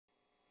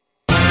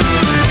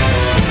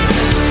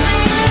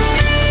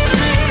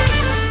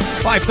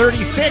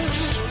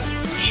536.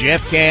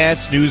 Jeff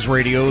Katz, News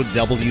Radio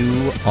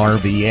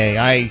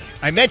WRVA.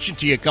 I mentioned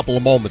to you a couple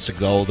of moments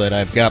ago that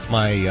I've got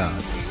my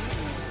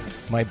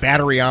my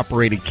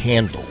battery-operated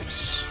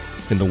candles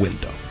in the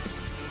window.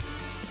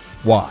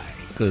 Why?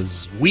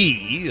 Because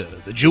we,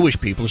 the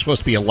Jewish people, are supposed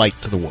to be a light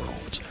to the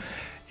world.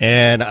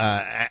 And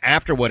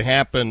after what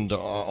happened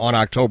on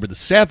October the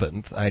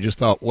 7th, I just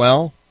thought,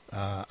 well,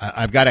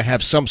 I've got to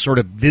have some sort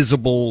of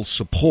visible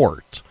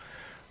support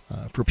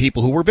for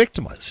people who were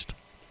victimized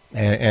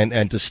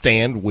and to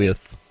stand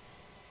with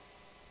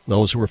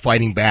those who are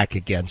fighting back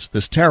against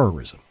this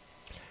terrorism.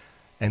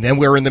 And then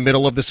we're in the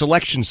middle of this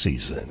election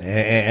season,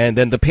 and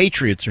then the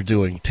Patriots are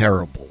doing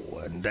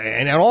terrible,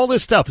 and all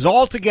this stuff is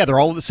all together,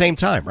 all at the same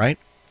time, right?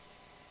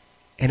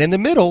 And in the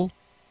middle,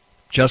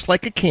 just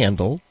like a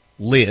candle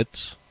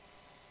lit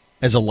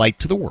as a light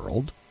to the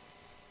world,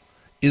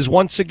 is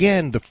once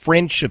again the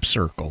Friendship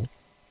Circle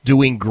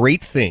doing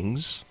great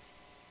things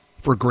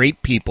for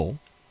great people.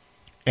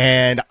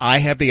 And I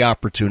have the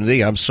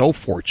opportunity, I'm so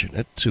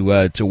fortunate,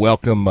 to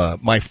welcome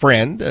my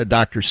friend,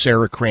 Dr.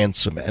 Sarah Kranz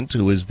Ciment,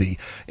 who is the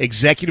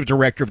executive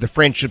director of the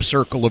Friendship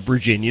Circle of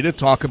Virginia, to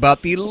talk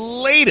about the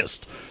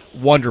latest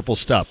wonderful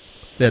stuff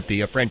that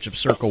the Friendship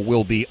Circle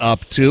will be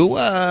up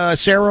to.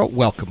 Sarah,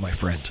 welcome, my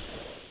friend.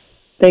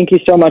 Thank you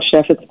so much,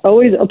 Jeff. It's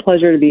always a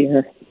pleasure to be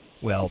here.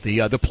 Well,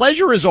 the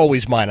pleasure is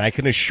always mine. I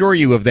can assure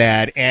you of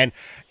that. And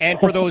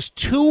for those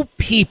two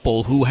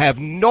people who have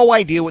no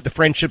idea what the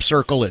Friendship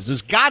Circle is,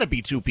 there's got to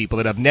be two people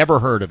that have never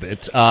heard of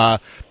it.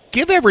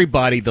 Give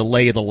everybody the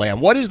lay of the land.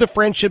 What is the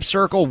Friendship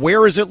Circle?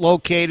 Where is it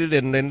located?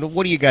 And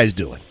what are you guys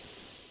doing?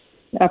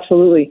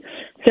 Absolutely.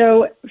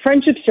 So,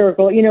 Friendship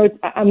Circle. You know,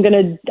 I'm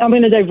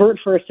gonna divert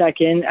for a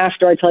second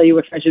after I tell you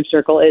what Friendship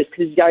Circle is,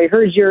 because I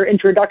heard your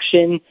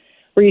introduction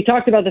where you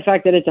talked about the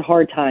fact that it's a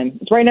hard time.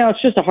 Right now,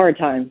 it's just a hard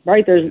time,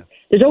 right? There's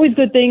always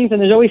good things and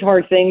there's always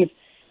hard things.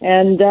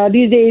 And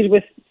these days,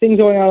 with things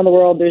going on in the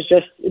world,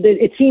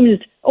 it seems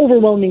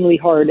overwhelmingly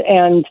hard.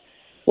 And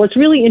what's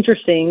really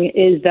interesting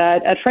is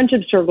that at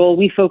Friendship Circle,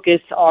 we focus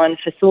on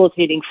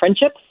facilitating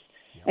friendships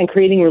and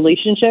creating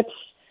relationships.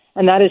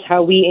 And that is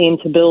how we aim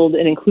to build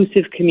an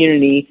inclusive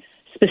community,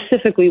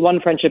 specifically one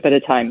friendship at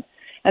a time.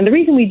 And the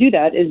reason we do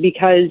that is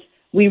because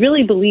we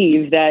really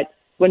believe that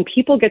when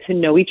people get to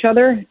know each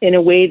other in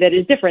a way that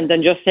is different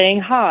than just saying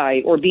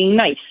hi or being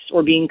nice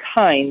or being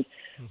kind,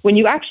 when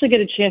you actually get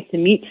a chance to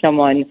meet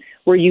someone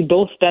where you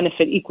both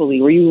benefit equally,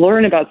 where you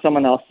learn about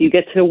someone else, you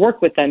get to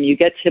work with them, you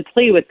get to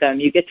play with them,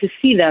 you get to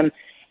see them,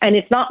 and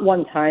it's not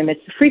one time,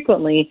 it's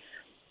frequently,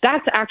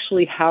 that's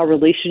actually how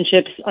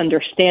relationships,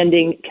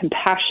 understanding,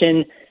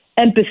 compassion,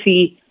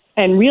 empathy,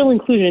 and real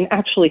inclusion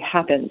actually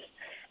happens.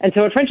 And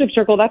so at Friendship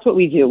Circle, that's what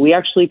we do. We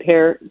actually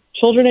pair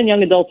children and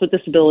young adults with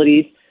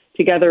disabilities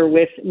together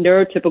with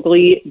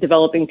neurotypically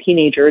developing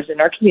teenagers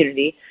in our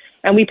community,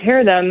 and we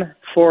pair them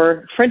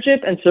for friendship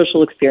and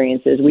social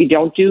experiences. We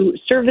don't do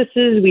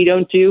services. We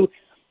don't do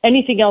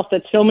anything else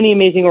that so many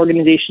amazing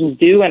organizations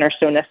do and are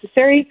so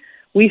necessary.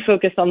 We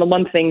focus on the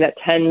one thing that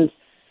tends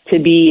to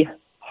be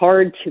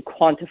hard to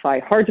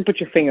quantify, hard to put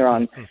your finger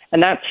on,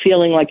 and that's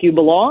feeling like you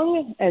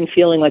belong and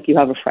feeling like you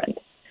have a friend.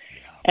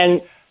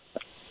 And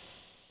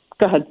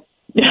go ahead.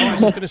 No, I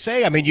was just going to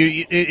say, I mean,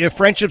 your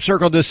Friendship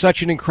Circle does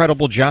such an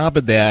incredible job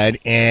of that,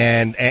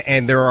 and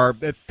there are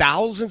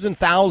thousands and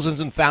thousands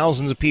and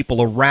thousands of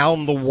people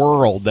around the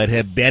world that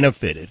have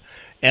benefited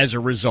as a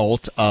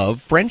result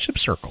of Friendship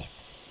Circle.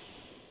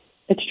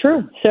 It's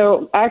true.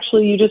 So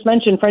actually, you just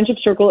mentioned Friendship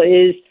Circle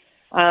is,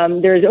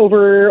 there's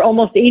over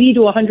almost 80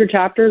 to 100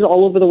 chapters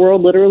all over the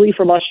world, literally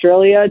from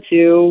Australia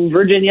to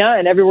Virginia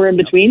and everywhere in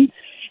between.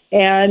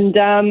 And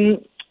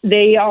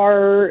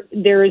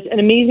there's an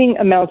amazing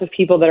amount of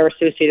people that are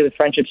associated with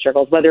Friendship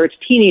Circles, whether it's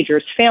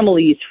teenagers,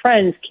 families,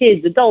 friends,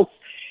 kids, adults.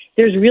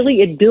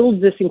 It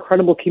builds this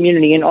incredible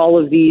community in all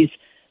of these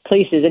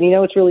places. And you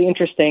know, it's really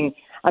interesting.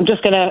 I'm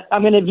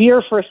gonna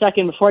veer for a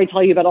second before I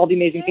tell you about all the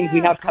amazing things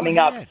we have coming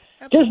up.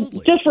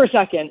 Just for a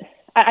second.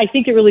 I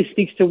think it really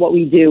speaks to what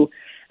we do.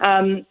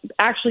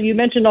 Actually, you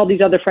mentioned all these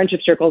other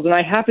Friendship Circles, and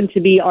I happen to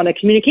be on a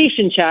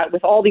communication chat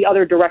with all the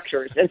other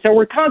directors. And so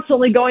we're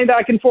constantly going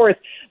back and forth.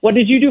 What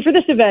did you do for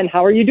this event?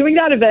 How are you doing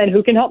that event?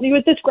 Who can help me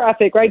with this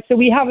graphic, right? So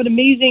we have an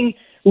amazing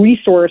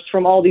resource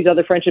from all these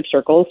other Friendship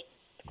Circles,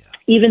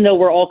 even though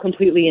we're all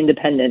completely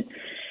independent.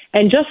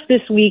 And just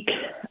this week,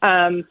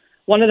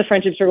 one of the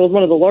Friendship Circles,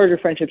 one of the larger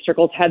Friendship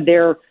Circles, had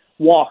their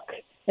walk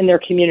in their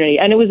community.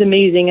 And it was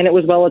amazing, and it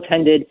was well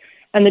attended.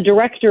 And the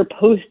director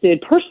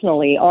posted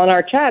personally on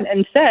our chat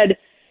and said,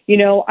 you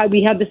know,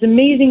 we had this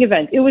amazing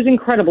event. It was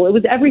incredible. It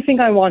was everything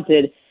I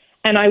wanted.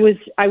 And I was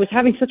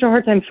having such a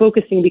hard time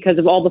focusing because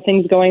of all the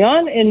things going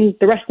on in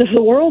the rest of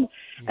the world.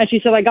 And she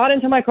said, I got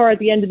into my car at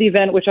the end of the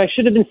event, which I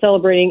should have been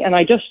celebrating, and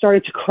I just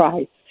started to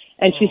cry.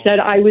 And she said,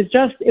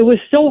 it was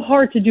so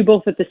hard to do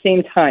both at the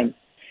same time.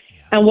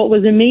 Yeah. And what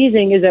was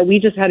amazing is that we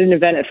just had an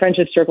event at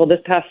Friendship Circle this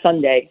past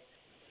Sunday.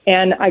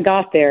 And I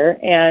got there,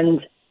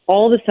 and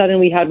all of a sudden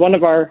we had one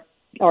of our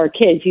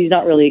kids. He's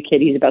not really a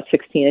kid. He's about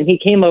 16. And he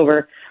came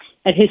over,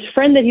 and his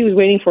friend that he was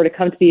waiting for to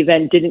come to the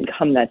event didn't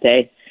come that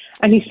day.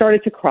 and he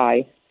started to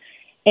cry.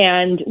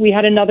 And we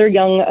had another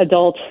young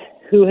adult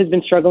who has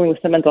been struggling with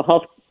some mental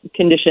health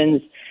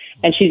conditions,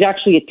 and she's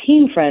actually a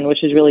teen friend,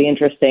 which is really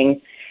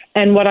interesting.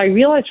 And what I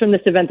realized from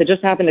this event that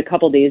just happened a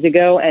couple days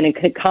ago, and in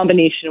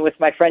combination with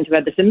my friend who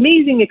had this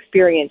amazing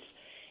experience,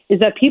 is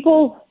that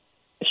people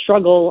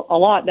struggle a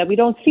lot that we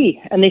don't see.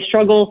 And they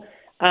struggle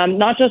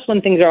not just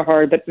when things are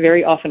hard, but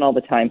very often all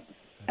the time.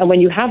 And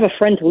when you have a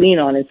friend to lean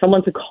on and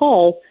someone to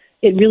call,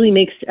 it really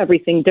makes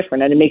everything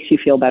different and it makes you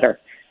feel better.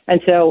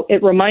 And so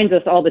it reminds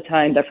us all the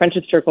time that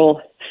Friendship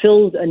Circle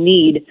fills a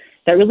need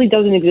that really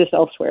doesn't exist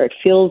elsewhere. It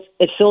fills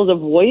a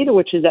void,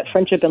 which is that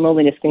friendship and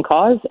loneliness can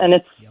cause, and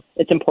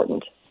it's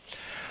important.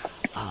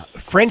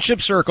 Friendship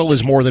Circle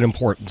is more than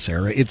important,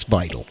 Sarah. It's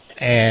vital.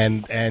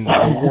 And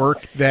the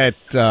work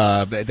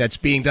that's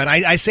being done.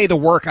 I say the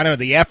work, I don't know,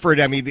 the effort,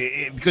 I mean,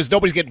 because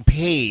nobody's getting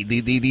paid.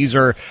 These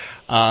are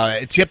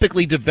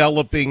typically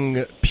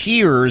developing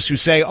peers who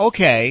say,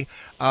 okay,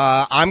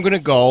 I'm going to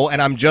go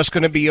and I'm just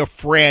going to be a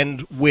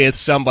friend with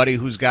somebody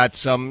who's got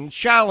some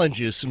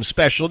challenges, some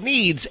special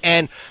needs.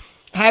 And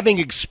having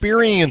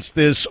experienced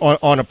this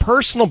on a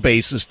personal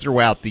basis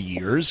throughout the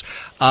years,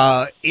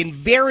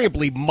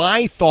 invariably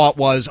my thought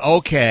was,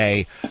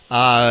 okay,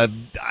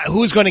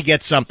 who's going to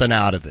get something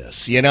out of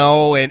this, you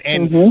know?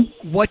 And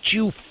what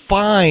you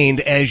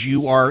find as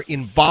you are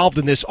involved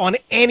in this on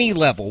any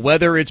level,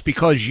 whether it's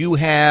because you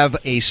have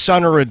a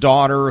son or a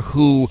daughter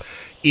who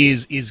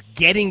is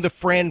getting the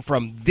friend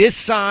from this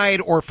side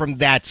or from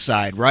that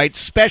side, right?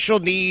 Special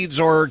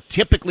needs or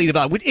typically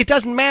developed, it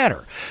doesn't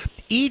matter.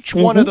 Each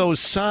one of those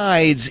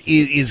sides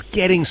is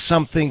getting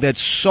something that's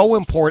so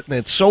important,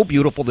 that's so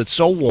beautiful, that's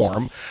so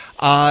warm.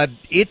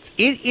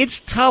 It's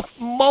tough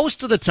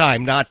most of the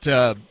time not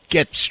to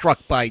get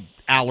struck by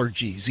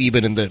allergies,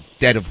 even in the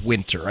dead of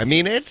winter. I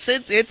mean, it's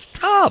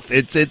tough.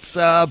 It's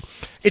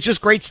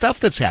just great stuff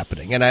that's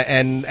happening,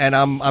 and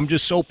I'm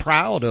just so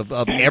proud of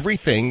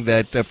everything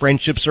that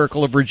Friendship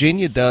Circle of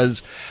Virginia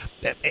does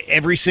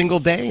every single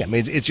day. I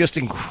mean, it's just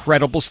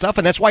incredible stuff,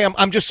 and that's why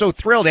I'm just so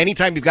thrilled.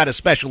 Anytime you've got a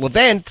special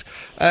event,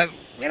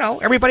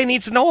 everybody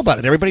needs to know about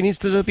it. Everybody needs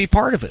to be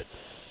part of it.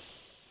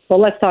 Well,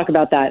 let's talk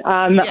about that.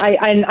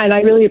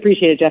 I really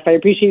appreciate it, Jeff. I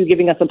appreciate you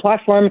giving us a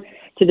platform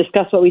to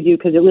discuss what we do,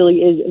 because it really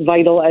is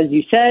vital, as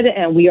you said,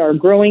 and we are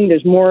growing.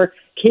 There's more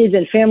kids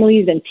and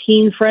families and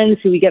teen friends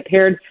who we get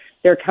paired.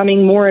 They're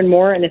coming more and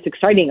more, and it's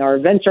exciting. Our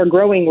events are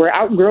growing. We're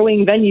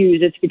outgrowing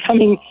venues. It's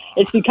becoming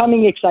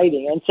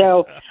exciting. And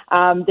so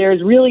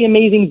there's really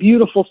amazing,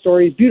 beautiful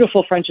stories,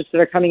 beautiful friendships that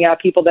are coming out,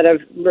 people that have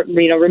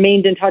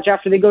remained in touch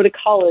after they go to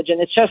college.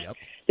 And it's just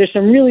there's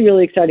some really,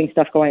 really exciting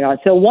stuff going on.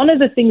 So one of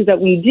the things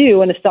that we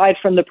do, and aside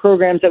from the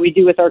programs that we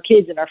do with our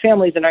kids and our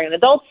families and our young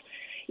adults,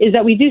 is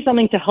that we do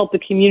something to help the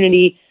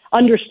community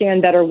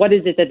understand better what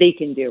is it that they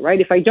can do, right?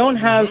 If I don't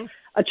have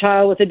a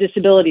child with a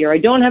disability or I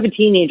don't have a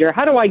teenager,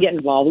 how do I get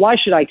involved? Why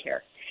should I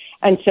care?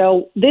 And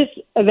so this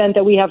event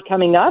that we have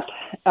coming up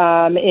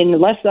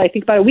in I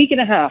think about a week and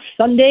a half,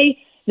 Sunday,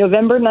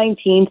 November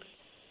 19th,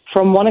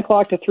 from 1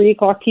 o'clock to 3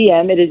 o'clock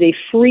p.m. It is a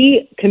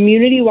free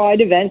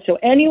community-wide event, so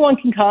anyone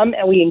can come,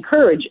 and we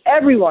encourage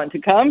everyone to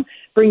come.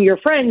 Bring your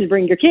friends,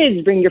 bring your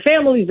kids, bring your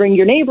families, bring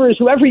your neighbors,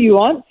 whoever you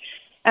want.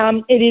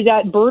 It is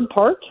at Bird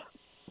Park,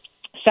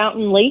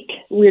 Fountain Lake.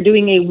 We're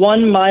doing a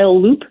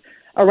 1-mile loop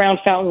around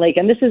Fountain Lake,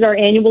 and this is our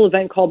annual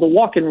event called the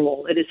Walk and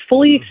Roll. It is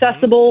fully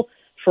accessible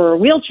for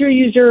wheelchair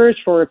users,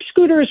 for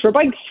scooters, for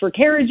bikes, for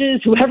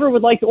carriages, whoever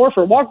would like to, or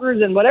for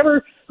walkers and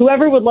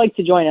whoever would like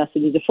to join us. It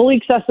is a fully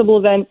accessible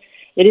event.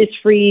 It is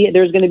free.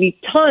 There's going to be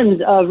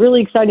tons of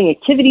really exciting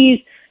activities.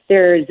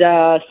 There's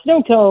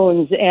snow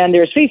cones, and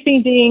there's face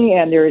painting,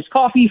 and there's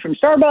coffee from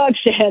Starbucks,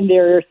 and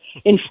there's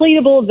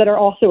inflatables that are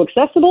also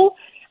accessible.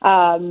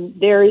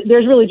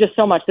 There's really just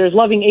so much. There's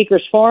Loving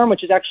Acres Farm,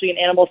 which is actually an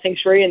animal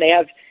sanctuary, and they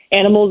have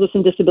animals with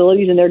some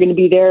disabilities, and they're going to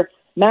be there.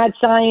 Mad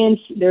Science,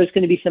 there's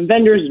going to be some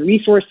vendors and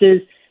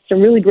resources,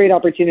 some really great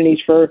opportunities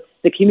for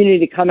the community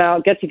to come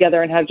out, get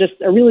together, and have just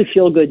a really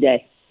feel-good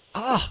day.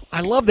 Oh,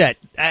 I love that.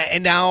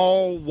 And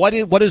now, what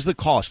is the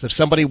cost if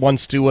somebody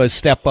wants to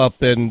step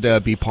up and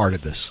be part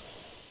of this?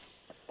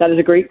 That is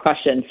a great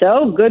question.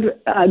 So good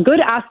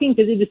asking,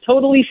 because it is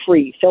totally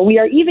free. So we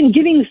are even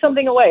giving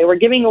something away. We're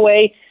giving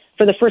away,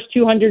 for the first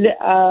 200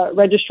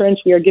 registrants,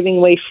 we are giving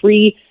away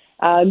free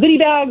goodie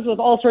bags with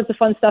all sorts of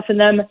fun stuff in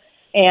them.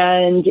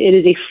 And it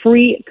is a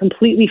free,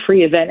 completely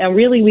free event. And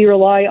really, we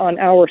rely on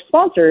our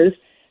sponsors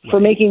for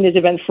making this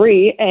event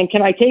free. And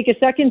can I take a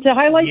second to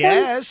highlight them?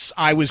 Yes,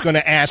 I was going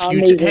to ask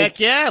you to. Heck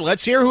yeah,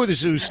 let's hear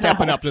who's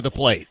stepping up to the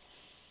plate.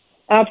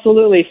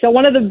 Absolutely. So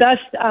one of the best,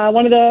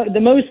 one of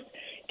the most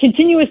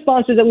continuous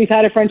sponsors that we've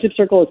had at Friendship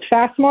Circle is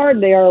Fastmart.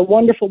 They are a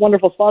wonderful,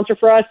 wonderful sponsor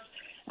for us.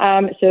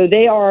 So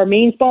they are our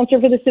main sponsor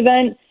for this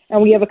event.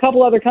 And we have a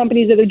couple other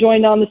companies that have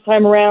joined on this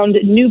time around: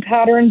 New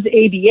Patterns,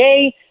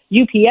 ABA,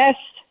 UPS,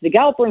 the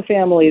Galpern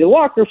family, the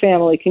Walker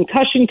family,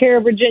 Concussion Care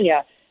of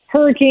Virginia,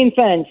 Hurricane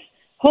Fence,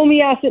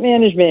 Homey Asset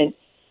Management,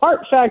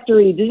 Art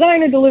Factory,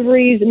 Designer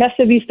Deliveries,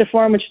 Mesa Vista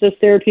Farm, which does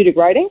therapeutic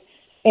riding,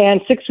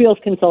 and Six Wheels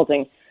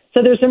Consulting.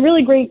 So there's some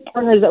really great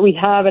partners that we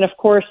have, and of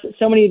course,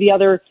 so many of the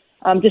other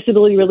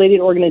disability-related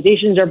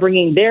organizations are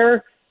bringing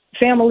their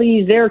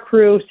families, their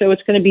crew. So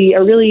it's going to be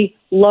a really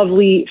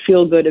lovely,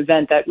 feel-good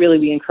event that really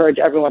we encourage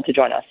everyone to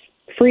join us.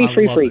 Free.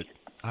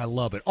 I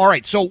love it. All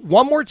right. So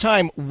one more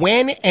time,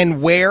 when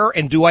and where,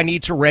 and do I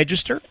need to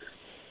register?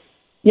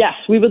 Yes,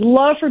 we would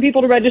love for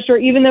people to register,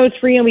 even though it's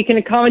free and we can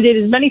accommodate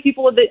as many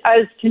people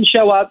as can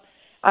show up.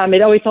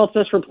 It always helps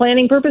us for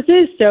planning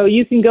purposes. So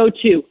you can go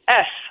to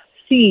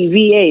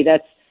FCVA.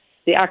 That's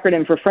the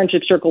acronym for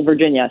Friendship Circle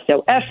Virginia.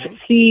 So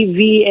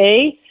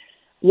FCVA,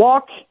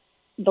 walk,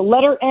 the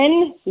letter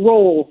N,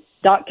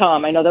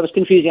 roll.com. I know that was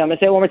confusing. I'm going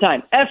to say it one more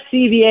time.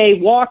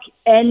 FCVA,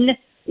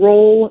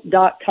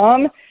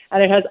 walknroll.com.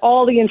 And it has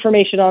all the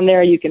information on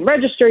there. You can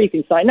register, you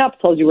can sign up,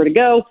 tells you where to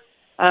go.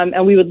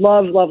 And we would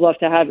love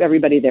to have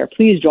everybody there.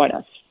 Please join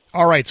us.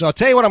 All right, so I'll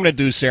tell you what I'm going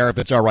to do, Sarah, if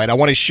it's all right. I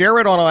want to share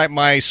it on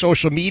my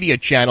social media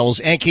channels,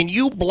 and can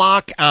you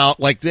block out,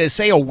 like,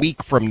 say a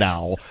week from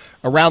now,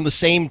 around the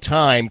same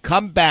time,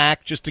 come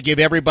back just to give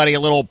everybody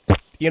a little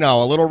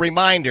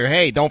reminder,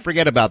 hey, don't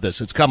forget about this.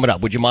 It's coming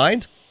up. Would you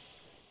mind?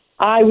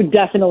 I would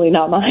definitely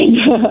not mind.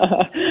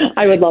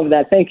 I would love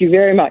that. Thank you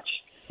very much.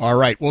 All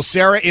right. Well,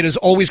 Sarah, it is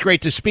always great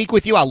to speak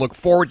with you. I look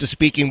forward to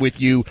speaking with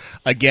you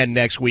again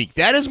next week.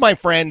 That is my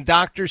friend,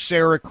 Dr.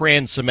 Sarah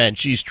Kranz Ciment.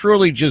 She's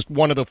truly just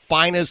one of the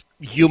finest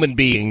human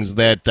beings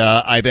that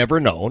I've ever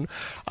known.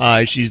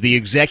 She's the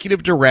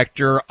executive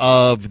director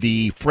of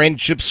the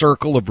Friendship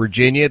Circle of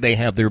Virginia. They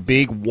have their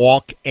big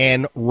walk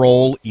and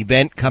roll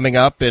event coming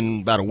up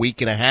in about a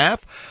week and a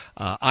half.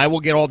 I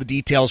will get all the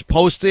details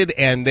posted,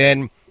 and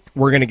then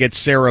we're going to get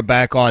Sarah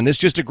back on. This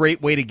is just a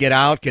great way to get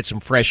out, get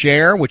some fresh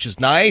air, which is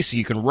nice.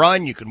 You can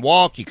run, you can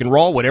walk, you can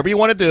roll, whatever you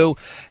want to do,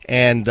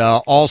 and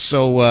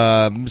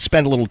also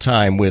spend a little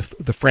time with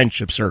the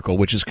Friendship Circle,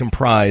 which is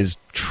comprised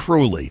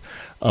truly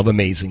of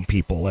amazing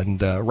people.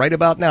 And right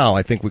about now,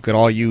 I think we could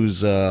all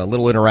use a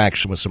little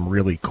interaction with some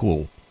really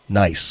cool,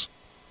 nice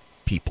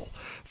people.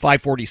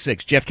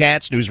 546, Jeff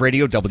Katz, News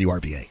Radio,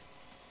 WRVA.